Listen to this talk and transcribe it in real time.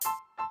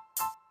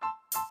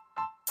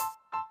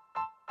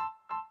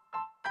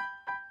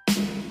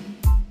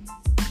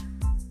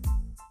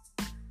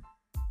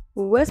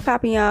What's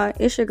poppin', y'all?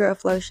 It's your girl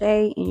Flo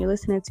Shay, and you're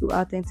listening to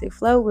Authentic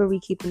Flow, where we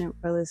keeping it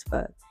real as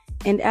fuck.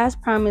 And as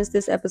promised,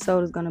 this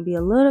episode is going to be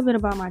a little bit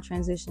about my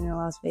transition in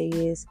Las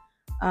Vegas.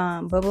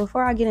 But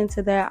before I get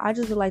into that, I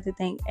just would like to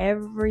thank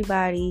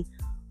everybody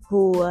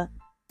who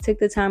took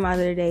the time out of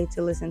their day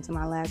to listen to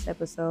my last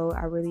episode.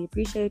 I really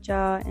appreciate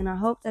y'all, and I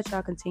hope that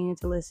y'all continue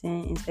to listen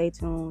and stay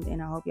tuned,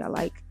 and I hope y'all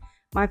like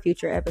my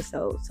future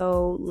episodes.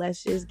 So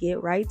let's just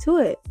get right to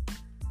it.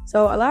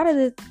 So a lot of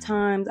the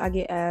times I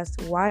get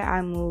asked why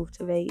I moved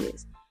to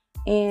Vegas.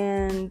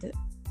 And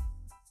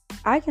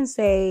I can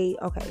say,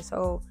 okay,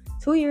 so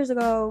 2 years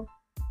ago,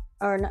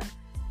 or a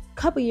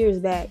couple years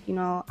back,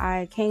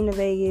 I came to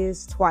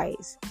Vegas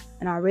twice.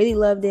 And I really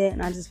loved it.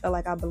 And I just felt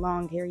like I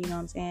belonged here, you know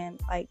what I'm saying?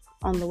 Like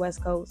on the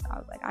West Coast. I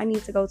was like, I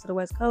need to go to the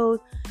West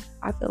Coast.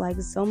 I feel like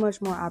there's so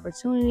much more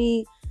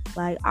opportunity.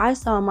 Like I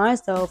saw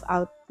myself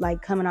out,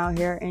 like coming out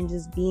here and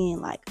just being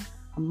like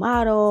a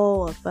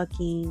model, a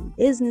fucking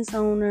business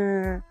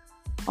owner,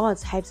 all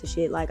types of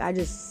shit. Like I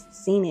just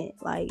seen it,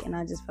 like, and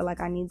I just felt like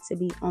I need to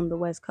be on the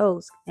West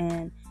Coast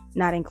and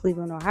not in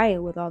Cleveland,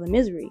 Ohio with all the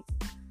misery.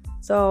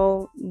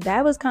 So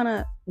that was kind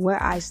of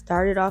where I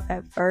started off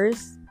at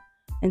first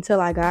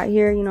until I got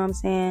here, you know what I'm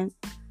saying?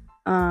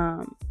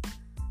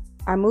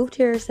 I moved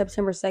here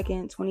September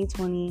 2nd,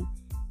 2020,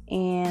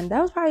 and that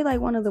was probably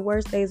like one of the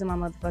worst days of my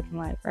motherfucking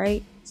life,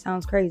 right?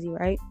 Sounds crazy,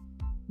 right?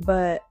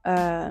 But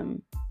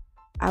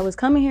I was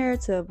coming here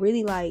to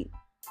really like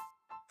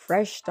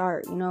fresh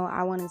start,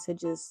 I wanted to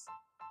just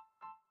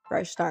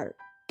fresh start.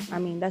 I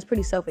mean, that's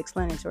pretty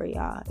self-explanatory,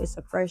 y'all. It's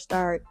a fresh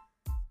start,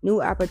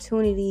 new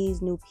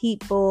opportunities, new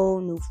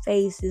people, new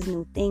faces,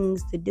 new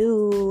things to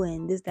do,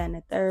 and this, that, and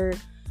the third.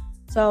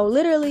 So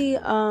literally,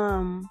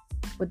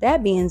 with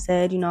that being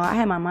said, I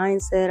had my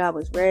mindset, I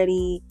was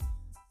ready.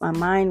 My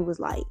mind was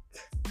like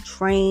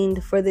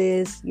trained for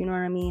this, you know what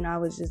I mean? I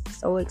was just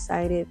so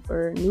excited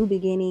for new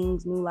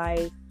beginnings, new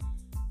life.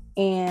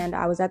 And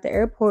I was at the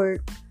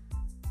airport.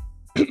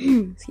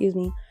 Excuse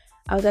me.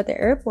 I was at the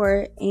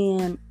airport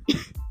and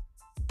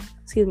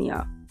excuse me,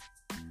 y'all.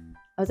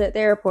 I was at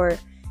the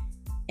airport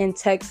in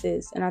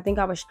Texas, and I think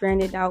I was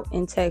stranded out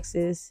in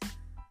Texas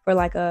for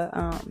like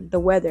the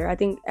weather. I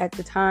think at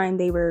the time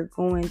they were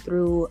going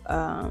through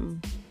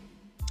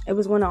it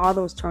was one of all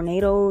those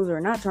tornadoes,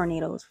 or not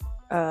tornadoes,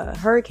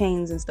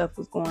 hurricanes and stuff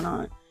was going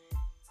on.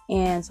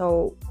 And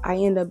so I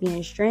ended up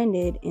being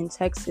stranded in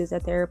Texas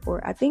at the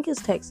airport. I think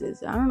it's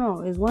Texas. I don't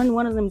know. It's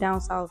one of them down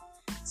south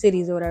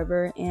cities or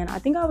whatever. And I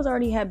think I was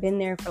already had been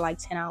there for like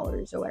 10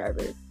 hours or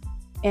whatever.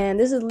 And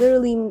this is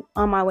literally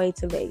on my way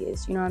to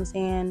Vegas. You know what I'm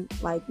saying?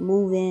 Like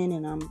moving,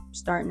 and I'm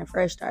starting a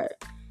fresh start.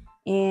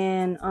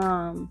 And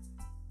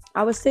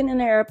I was sitting in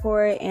the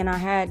airport, and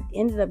I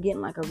ended up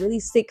getting like a really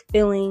sick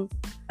feeling.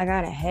 Like I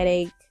had a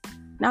headache.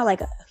 Not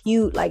like a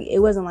huge, like it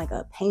wasn't like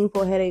a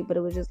painful headache, but it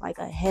was just like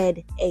a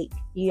headache.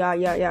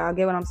 Y'all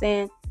get what I'm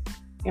saying?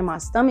 And my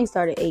stomach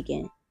started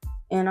aching.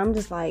 And I'm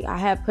just like, I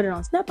had put it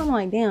on Snap. I'm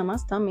like, damn, my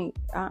stomach,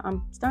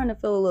 I'm starting to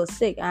feel a little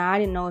sick. And I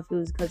didn't know if it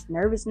was because of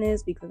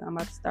nervousness, because I'm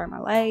about to start my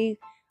life,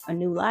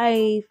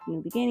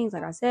 new beginnings,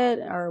 like I said,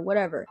 or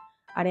whatever.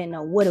 I didn't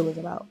know what it was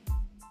about.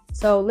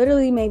 So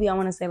literally, maybe I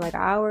want to say like an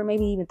hour,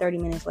 maybe even 30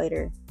 minutes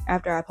later,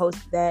 after I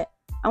posted that,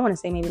 I want to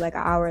say maybe like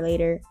an hour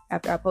later,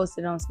 after I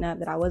posted on Snap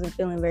that I wasn't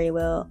feeling very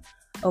well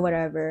or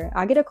whatever,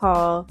 I get a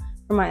call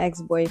from my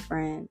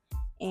ex-boyfriend,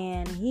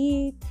 and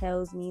he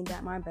tells me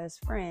that my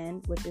best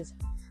friend, which is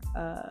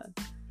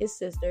his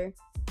sister,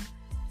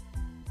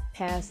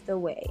 passed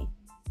away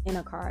in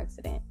a car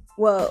accident.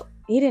 Well,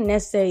 he didn't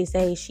necessarily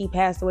say she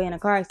passed away in a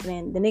car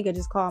accident. The nigga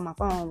just called my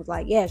phone, was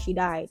like, yeah, she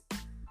died.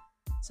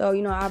 So,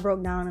 I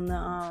broke down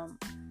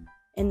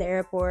in the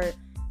airport,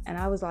 and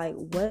I was like,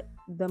 what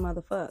the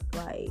motherfuck?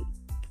 Like,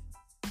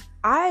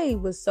 I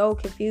was so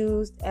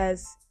confused,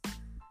 as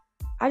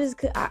I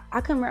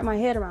couldn't wrap my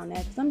head around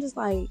that, because I'm just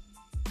like,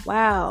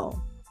 wow,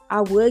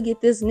 I would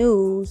get this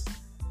news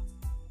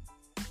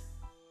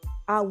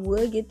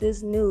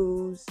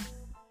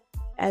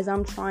as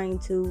I'm trying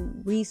to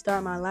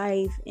restart my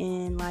life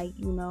and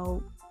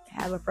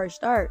have a fresh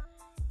start.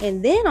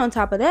 And then on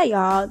top of that,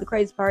 y'all, the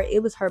crazy part,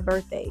 it was her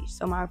birthday.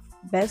 So my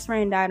best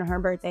friend died on her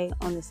birthday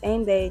on the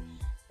same day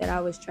that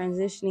I was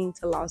transitioning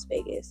to Las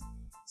Vegas.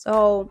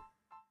 So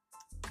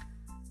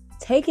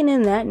taking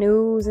in that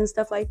news and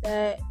stuff like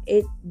that,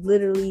 it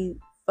literally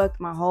fucked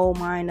my whole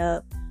mind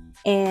up.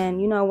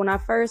 And, when I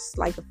first,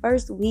 the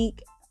first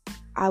week,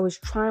 I was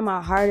trying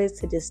my hardest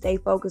to just stay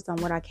focused on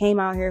what I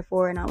came out here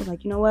for. And I was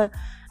like, you know what?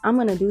 I'm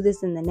going to do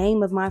this in the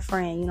name of my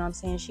friend. You know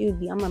what I'm saying?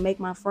 I'm going to make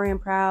my friend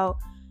proud.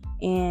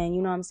 And,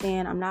 you know what I'm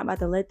saying? I'm not about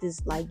to let this,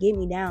 get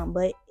me down.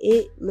 But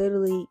it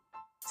literally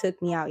took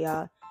me out,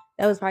 y'all.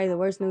 That was probably the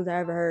worst news I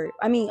ever heard.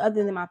 I mean,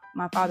 other than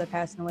my father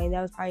passing away,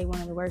 that was probably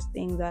one of the worst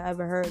things I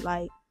ever heard.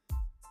 Like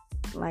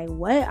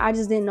what? I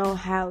just didn't know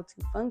how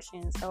to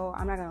function. So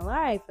I'm not going to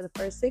lie. For the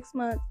first 6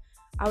 months,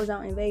 I was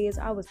out in Vegas.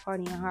 I was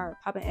partying hard,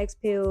 popping X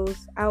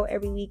pills, out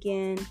every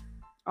weekend,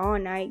 all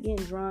night,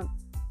 getting drunk.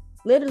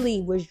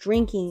 Literally was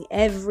drinking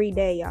every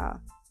day, y'all.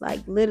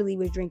 Literally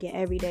was drinking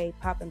every day,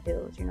 popping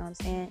pills, you know what I'm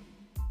saying?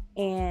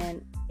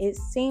 And it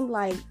seemed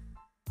like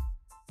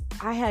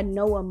I had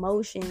no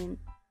emotion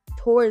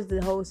towards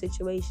the whole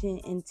situation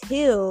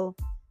until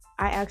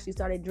I actually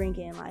started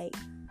drinking. Like,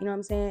 you know what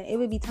I'm saying? It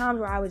would be times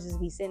where I would just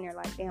be sitting there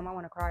like, damn, I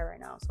want to cry right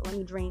now. So let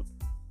me drink.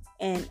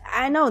 And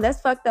I know that's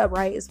fucked up,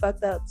 right? It's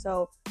fucked up.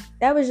 So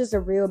that was just a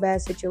real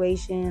bad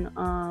situation.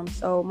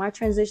 So my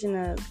transition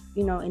to,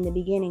 in the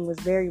beginning was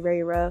very,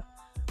 very rough.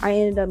 I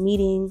ended up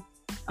meeting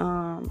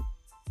some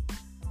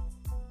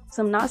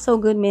not so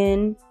good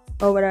men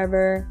or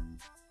whatever.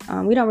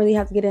 We don't really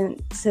have to get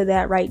into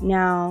that right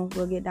now.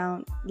 We'll get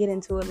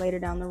into it later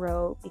down the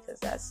road because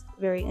that's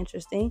very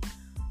interesting.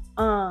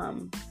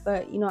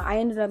 But I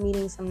ended up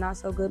meeting some not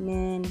so good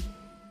men,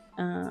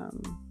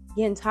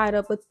 getting tied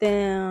up with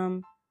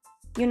them.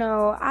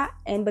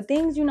 But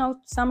things,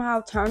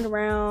 somehow turned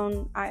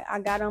around.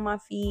 I got on my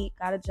feet,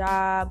 got a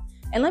job.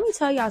 And let me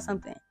tell y'all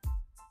something.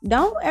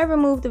 Don't ever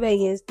move to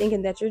Vegas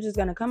thinking that you're just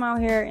going to come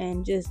out here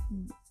and just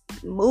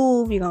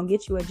move. You're going to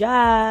get you a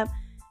job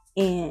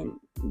and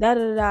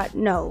da-da-da-da.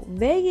 No,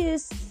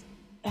 Vegas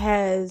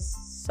has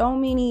so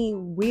many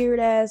weird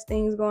ass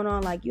things going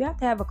on. Like, you have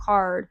to have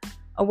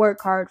a work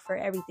card for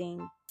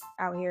everything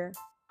out here.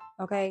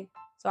 Okay?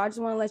 So I just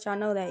want to let y'all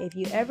know that if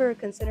you ever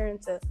considering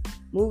to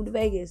move to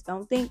Vegas,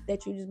 don't think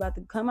that you're just about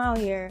to come out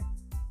here,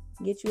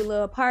 get you a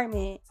little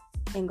apartment,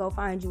 and go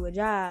find you a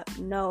job.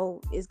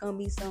 No, it's gonna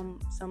be some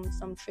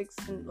tricks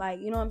and, like,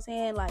 you know what I'm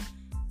saying? Like,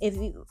 if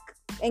you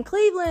in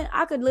Cleveland,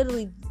 I could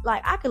literally,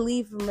 like, I could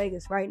leave from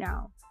Vegas right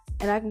now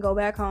and I can go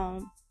back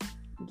home,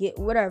 get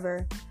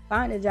whatever,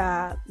 find a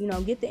job,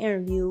 get the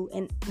interview,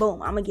 and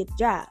boom, I'm gonna get the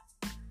job.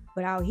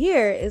 But out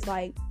here, it's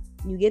like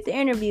you get the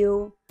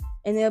interview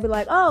and they'll be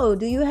like, oh,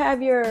 do you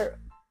have your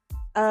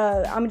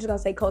I'm just gonna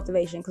say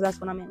cultivation because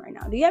that's what I'm in right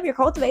now. Do you have your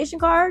cultivation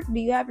card? Do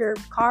you have your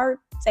card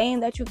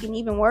saying that you can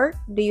even work?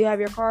 Do you have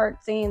your card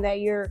saying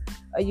that you're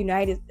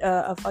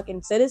a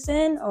fucking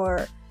citizen?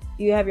 Or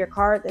do you have your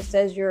card that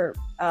says you're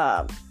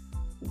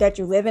that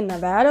you live in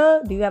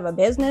Nevada? Do you have a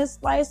business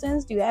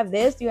license? Do you have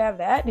this? Do you have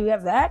that? Do you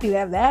have that? Do you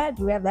have that?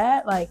 Do you have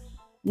that? Like,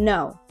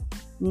 no,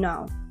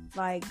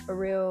 like, for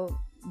real,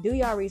 do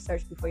y'all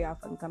research before y'all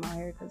fucking come out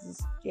here, because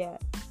it's, yeah.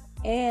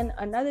 And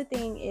another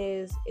thing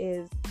is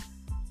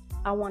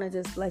I want to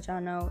just let y'all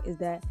know is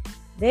that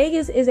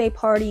Vegas is a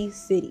party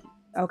city,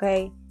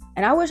 okay?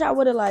 And I wish I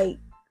would have,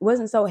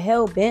 wasn't so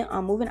hell-bent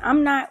on moving.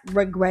 I'm not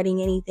regretting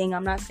anything.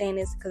 I'm not saying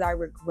this because I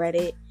regret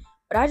it.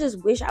 But I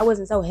just wish I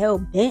wasn't so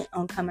hell-bent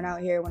on coming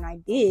out here when I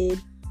did.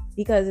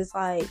 Because it's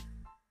like,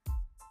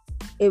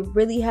 it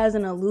really has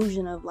an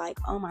illusion of, like,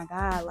 oh my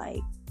God, like,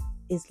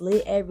 it's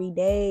lit every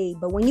day.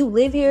 But when you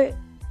live here,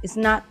 it's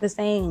not the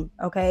same,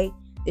 okay?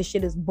 This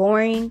shit is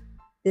boring.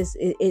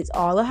 It's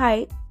all a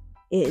hype.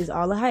 It is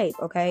all a hype,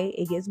 okay?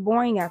 It gets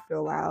boring after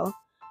a while.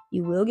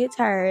 You will get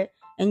tired.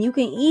 And you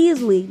can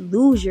easily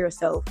lose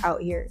yourself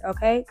out here,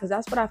 okay? Because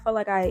that's what I felt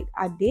like I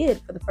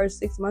did for the first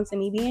 6 months of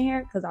me being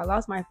here. Because I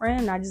lost my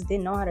friend and I just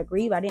didn't know how to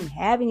grieve. I didn't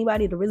have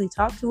anybody to really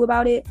talk to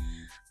about it.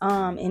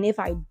 And if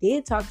I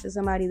did talk to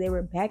somebody, they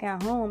were back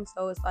at home.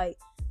 So it's like,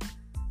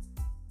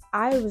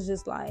 I was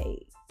just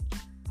like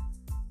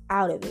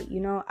out of it,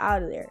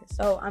 out of there.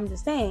 So I'm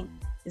just saying,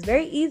 it's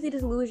very easy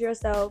to lose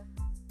yourself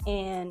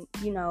and,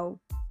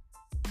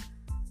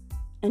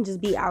 and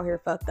just be out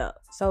here fucked up.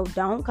 So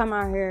don't come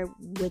out here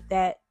with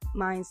that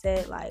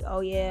mindset like, oh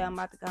yeah, I'm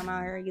about to come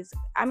out here. It's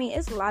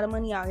a lot of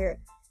money out here,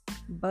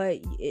 but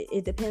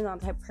it depends on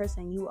the type of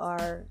person you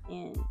are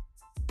and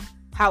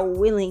how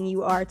willing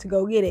you are to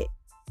go get it.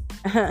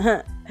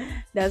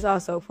 That's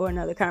also for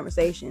another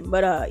conversation.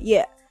 But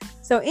yeah.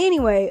 So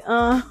anyway,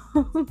 I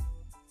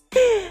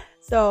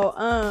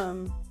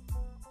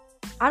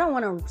don't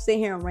want to sit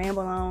here and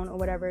ramble on or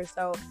whatever.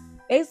 So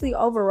basically,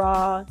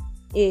 overall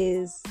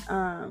is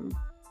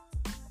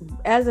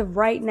as of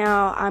right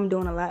now, I'm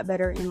doing a lot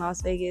better in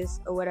Las Vegas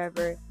or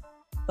whatever.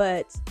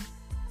 But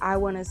I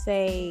want to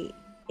say,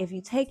 if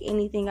you take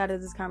anything out of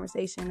this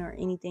conversation or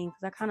anything,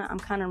 because I'm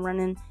kind of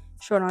running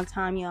short on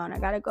time, y'all, and I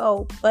gotta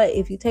go. But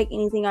if you take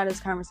anything out of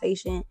this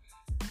conversation,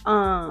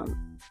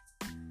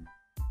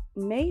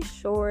 make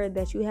sure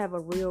that you have a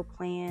real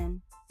plan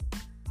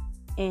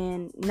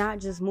and not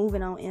just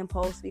moving on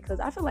impulse, because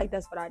I feel like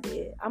that's what I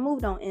did. I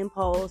moved on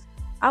impulse.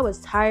 I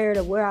was tired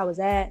of where I was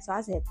at, so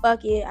I said,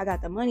 fuck it, I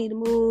got the money to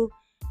move,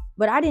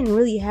 but I didn't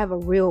really have a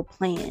real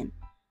plan.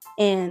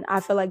 And I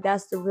feel like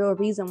that's the real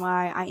reason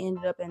why I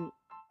ended up in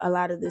a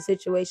lot of the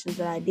situations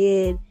that I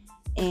did,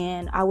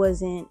 and I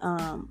wasn't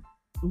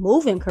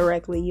moving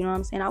correctly, you know what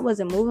I'm saying? I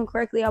wasn't moving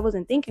correctly, I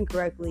wasn't thinking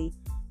correctly.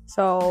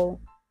 So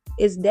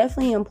it's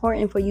definitely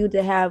important for you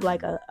to have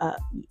like a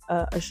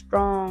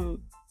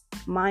strong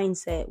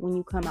mindset when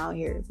you come out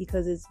here,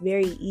 because it's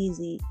very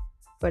easy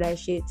for that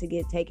shit to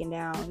get taken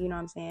down, you know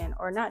what I'm saying?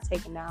 Or not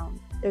taken down.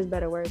 There's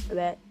better words for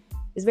that.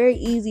 It's very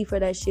easy for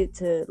that shit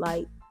to,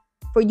 like,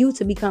 for you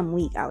to become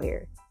weak out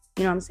here.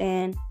 You know what I'm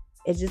saying?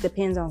 It just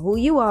depends on who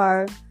you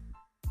are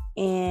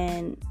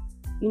and,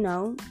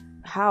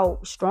 how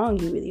strong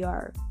you really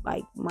are.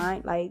 Like,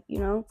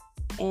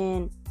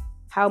 and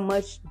how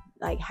much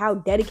like how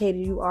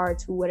dedicated you are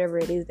to whatever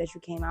it is that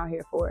you came out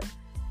here for.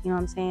 You know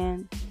what I'm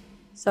saying?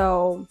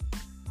 So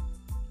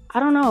I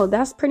don't know.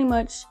 That's pretty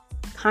much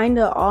kind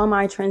of all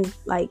my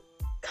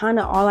kind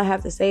of all I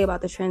have to say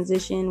about the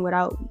transition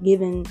without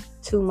giving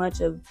too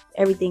much of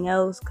everything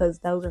else, because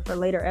those are for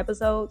later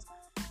episodes.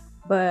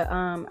 But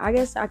I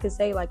guess I could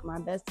say like my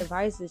best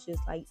advice is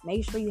just like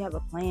make sure you have a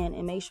plan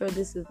and make sure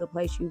this is the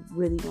place you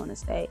really want to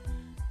stay.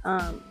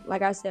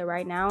 Like I said,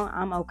 right now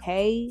I'm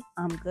okay.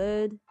 I'm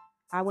good.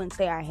 I wouldn't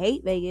say I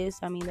hate Vegas.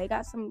 I mean, they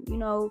got some,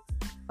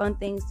 fun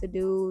things to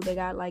do. They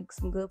got like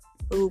some good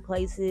food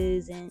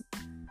places and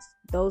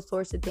those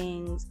sorts of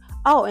things.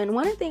 Oh, and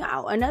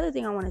another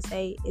thing I want to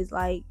say is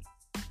like,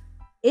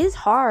 it's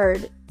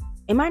hard.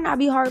 It might not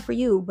be hard for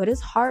you, but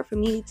it's hard for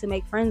me to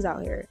make friends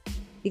out here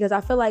because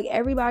I feel like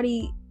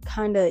everybody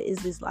kind of is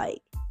just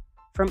like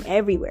from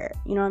everywhere.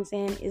 You know what I'm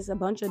saying? It's a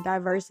bunch of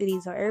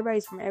diversity. So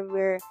everybody's from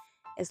everywhere.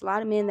 It's a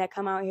lot of men that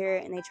come out here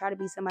and they try to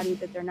be somebody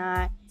that they're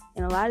not.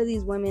 And a lot of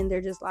these women,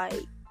 they're just like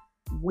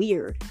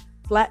weird,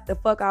 flat the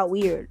fuck out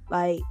weird.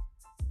 Like,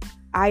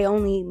 I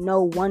only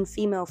know one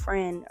female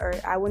friend,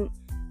 I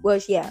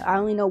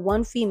only know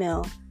one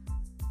female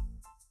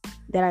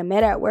that I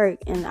met at work,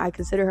 and I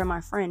consider her my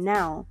friend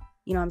now.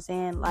 You know what I'm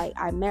saying? Like,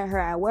 I met her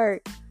at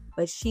work,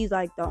 but she's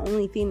like the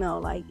only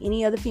female. Like,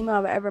 any other female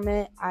I've ever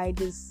met, I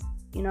just,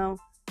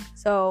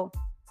 so,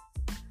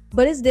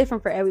 but it's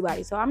different for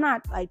everybody. So I'm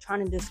not like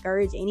trying to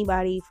discourage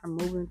anybody from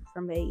moving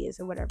from Vegas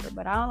or whatever.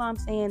 But all I'm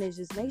saying is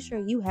just make sure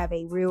you have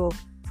a real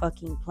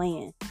fucking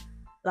plan.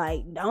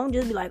 Like, don't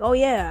just be like, oh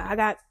yeah, I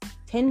got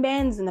 10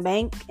 bands in the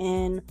bank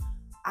and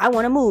I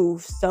want to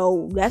move,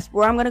 so that's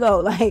where I'm gonna go.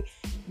 Like,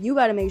 you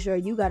got to make sure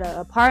you got an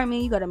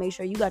apartment. You got to make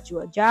sure you got you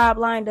a job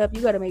lined up.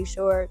 You got to make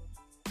sure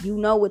you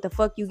know what the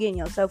fuck you getting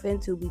yourself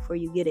into before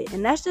you get it.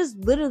 And that's just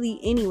literally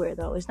anywhere,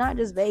 though. It's not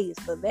just Vegas.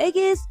 But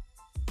Vegas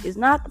is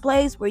not the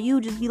place where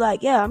you just be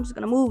like, yeah, I'm just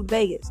gonna move to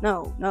Vegas.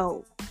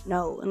 No.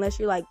 Unless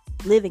you're like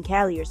live in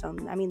Cali or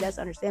something. I mean, that's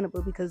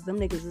understandable because them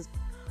niggas is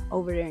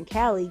over there in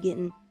Cali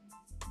getting,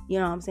 you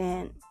know what I'm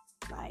saying,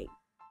 like,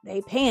 they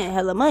paying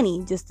hella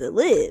money just to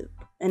live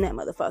in that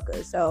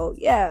motherfucker. So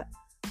yeah,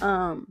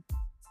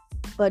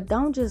 but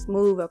don't just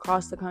move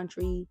across the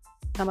country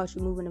talking about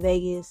you moving to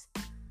Vegas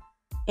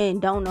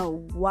and don't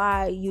know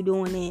why you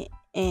doing it,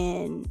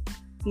 and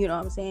you know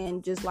what I'm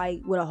saying, just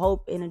like with a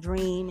hope and a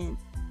dream and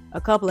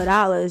a couple of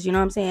dollars. You know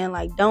what I'm saying?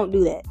 Like, don't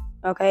do that.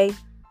 Okay,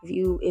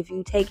 if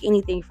you take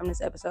anything from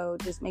this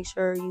episode, just make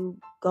sure you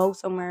go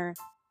somewhere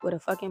with a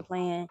fucking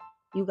plan.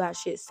 You got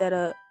shit set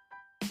up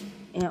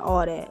and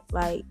all that,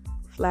 like,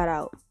 flat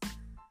out.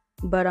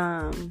 But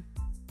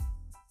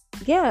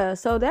yeah,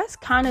 so that's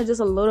kind of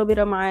just a little bit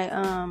of my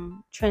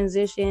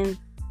transition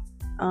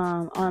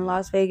on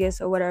Las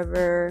Vegas or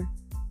whatever.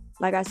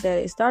 Like I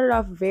said, it started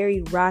off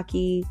very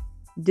rocky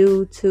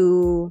due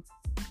to,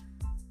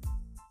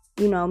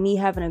 me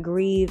having to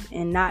grieve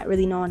and not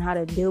really knowing how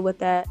to deal with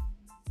that.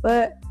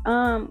 But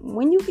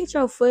when you get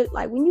your foot,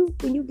 like when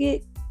you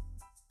get,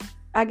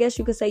 I guess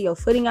you could say, your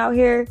footing out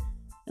here,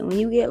 and when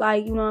you get,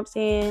 like, you know what I'm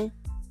saying,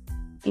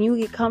 and you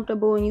get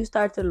comfortable and you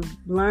start to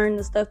learn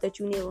the stuff that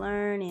you need to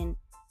learn, and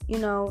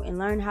and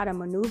learn how to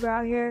maneuver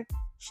out here,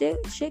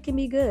 shit can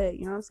be good.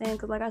 You know what I'm saying?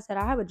 Because like I said,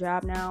 I have a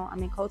job now.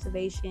 I'm in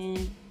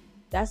cultivation.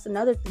 That's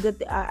another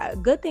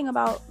good thing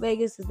about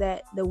Vegas is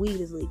that the weed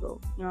is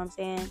legal. You know what I'm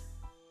saying?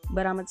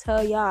 But I'm gonna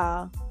tell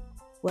y'all,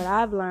 what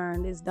I've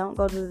learned is don't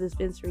go to the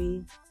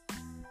dispensary.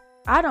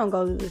 I don't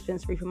go to the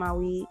dispensary for my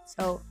weed,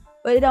 so,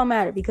 but it don't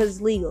matter because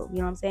it's legal. You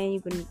know what I'm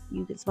saying?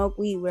 You can smoke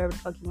weed wherever the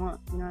fuck you want.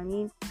 You know what I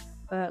mean?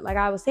 But like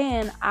I was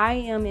saying, I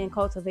am in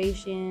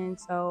cultivation,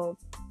 so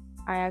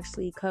I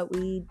actually cut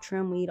weed,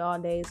 trim weed all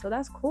day. So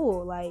that's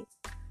cool. Like,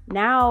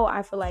 now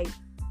I feel like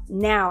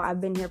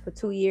I've been here for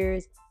 2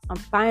 years. I'm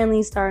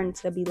finally starting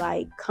to be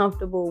like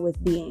comfortable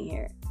with being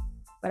here.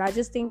 But I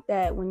just think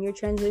that when you're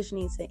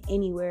transitioning to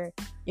anywhere,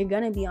 you're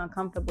going to be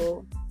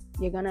uncomfortable.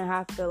 You're going to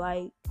have to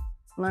like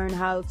learn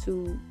how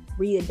to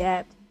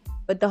readapt.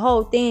 But the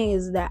whole thing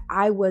is that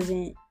I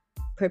wasn't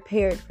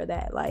prepared for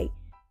that. Like,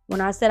 when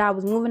I said I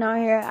was moving out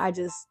here, I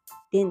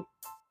didn't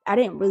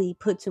really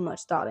put too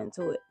much thought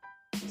into it.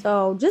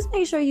 So just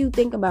make sure you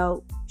think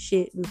about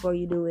shit before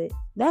you do it.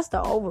 That's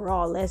the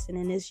overall lesson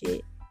in this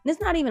shit. And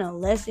it's not even a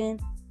lesson.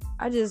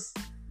 I just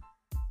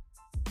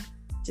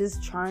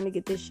trying to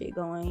get this shit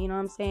going. You know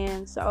what I'm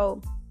saying?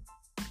 So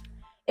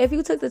if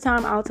you took the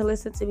time out to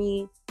listen to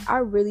me, I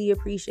really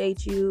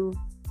appreciate you.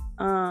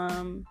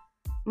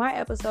 My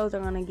episodes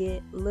are going to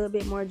get a little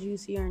bit more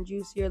juicier and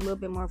juicier, a little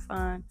bit more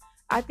fun.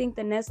 I think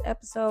the next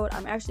episode,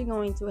 I'm actually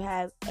going to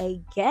have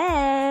a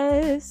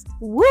guest.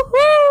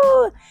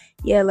 Woohoo!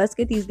 Yeah, let's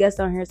get these guests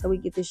on here so we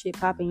get this shit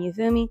popping. You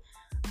feel me?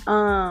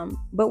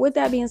 But with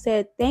that being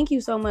said, thank you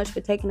so much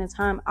for taking the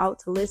time out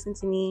to listen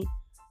to me.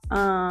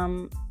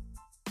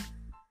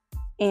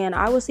 And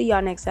I will see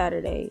y'all next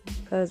Saturday,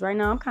 because right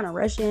now I'm kind of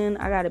rushing.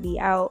 I got to be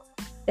out.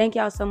 Thank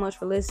y'all so much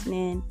for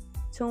listening.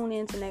 Tune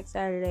in to next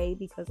Saturday,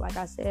 because like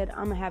I said,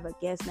 I'm going to have a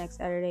guest next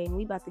Saturday, and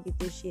we about to get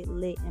this shit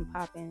lit and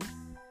popping.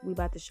 We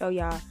about to show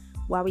y'all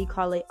why we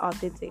call it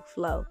authentic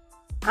flow.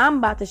 I'm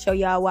about to show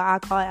y'all why I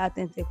call it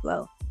authentic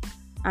flow.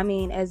 I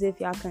mean, as if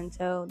y'all couldn't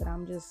tell that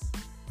I'm just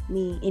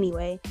me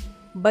anyway.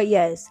 But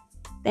yes,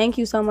 thank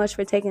you so much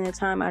for taking the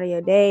time out of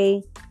your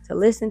day to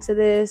listen to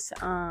this.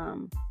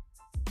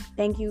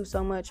 Thank you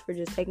so much for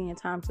just taking your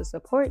time to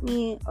support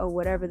me or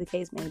whatever the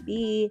case may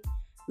be.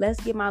 Let's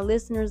get my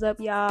listeners up,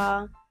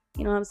 y'all.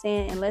 You know what I'm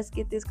saying? And let's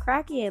get this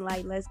cracking.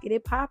 Like, let's get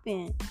it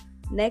popping.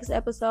 Next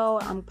episode,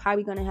 I'm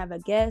probably going to have a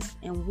guest,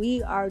 and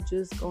we are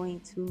just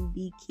going to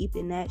be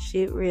keeping that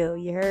shit real.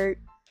 You heard?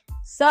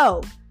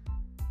 So,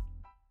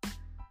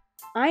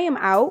 I am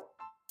out.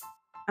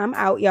 I'm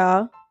out,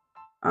 y'all.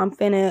 I'm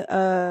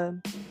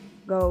finna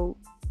go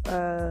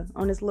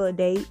on this little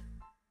date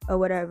or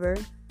whatever.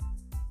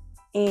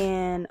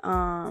 And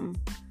on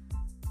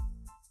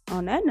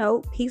that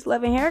note, peace,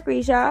 love, and hair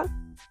grease, y'all.